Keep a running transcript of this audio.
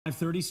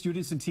30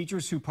 students and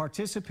teachers who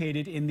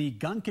participated in the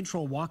gun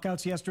control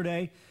walkouts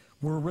yesterday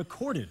were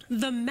recorded.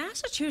 The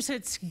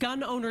Massachusetts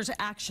Gun Owners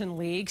Action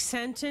League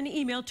sent an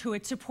email to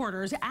its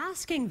supporters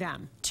asking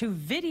them to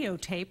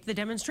videotape the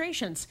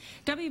demonstrations.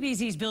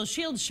 WBZ's Bill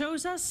Shields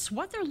shows us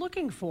what they're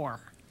looking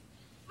for.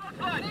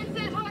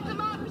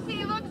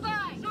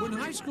 When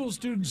high school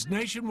students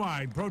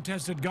nationwide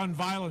protested gun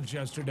violence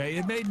yesterday,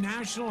 it made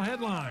national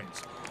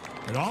headlines.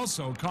 It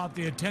also caught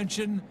the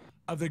attention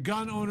of the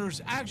Gun Owners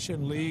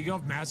Action League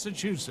of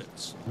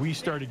Massachusetts. We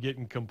started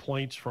getting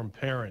complaints from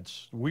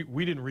parents. We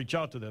didn't reach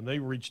out to them. They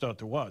reached out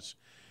to us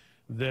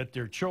that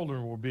their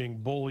children were being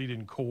bullied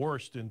and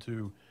coerced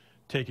into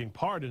taking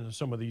part in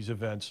some of these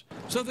events.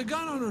 So the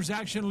Gun Owners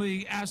Action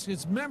League asked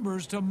its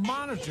members to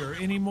monitor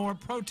any more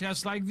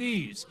protests like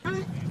these.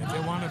 If they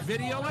want to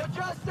video it,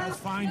 that's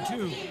fine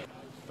too.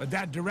 But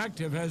that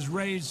directive has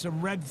raised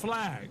some red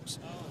flags,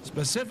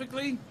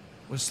 specifically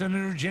with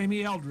Senator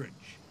Jamie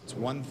Eldridge. It's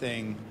one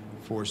thing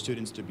for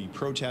students to be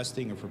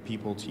protesting or for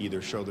people to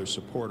either show their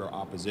support or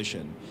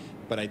opposition,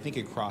 but I think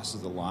it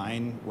crosses the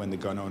line when the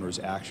Gun Owners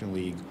Action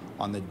League,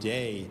 on the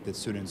day that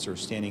students are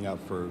standing up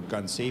for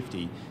gun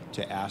safety,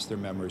 to ask their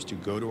members to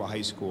go to a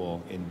high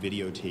school and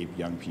videotape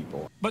young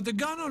people. But the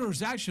Gun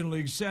Owners Action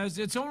League says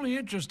it's only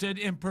interested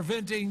in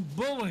preventing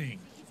bullying,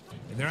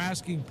 and they're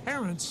asking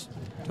parents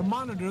to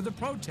monitor the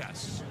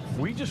protests.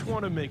 We just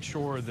want to make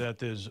sure that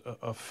there's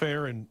a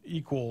fair and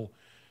equal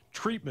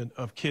treatment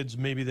of kids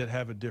maybe that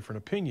have a different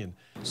opinion.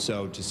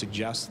 So to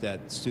suggest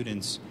that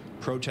students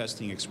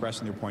protesting,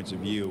 expressing their points of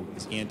view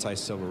is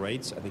anti-civil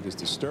rights, I think is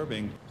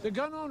disturbing. The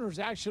Gun Owners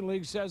Action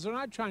League says they're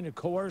not trying to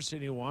coerce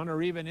anyone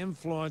or even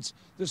influence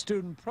the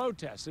student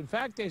protests. In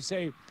fact, they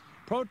say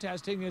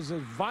protesting is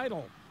as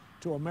vital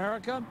to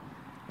America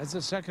as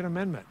the Second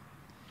Amendment.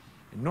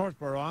 In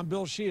Northborough, I'm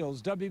Bill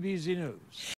Shields, WBZ News.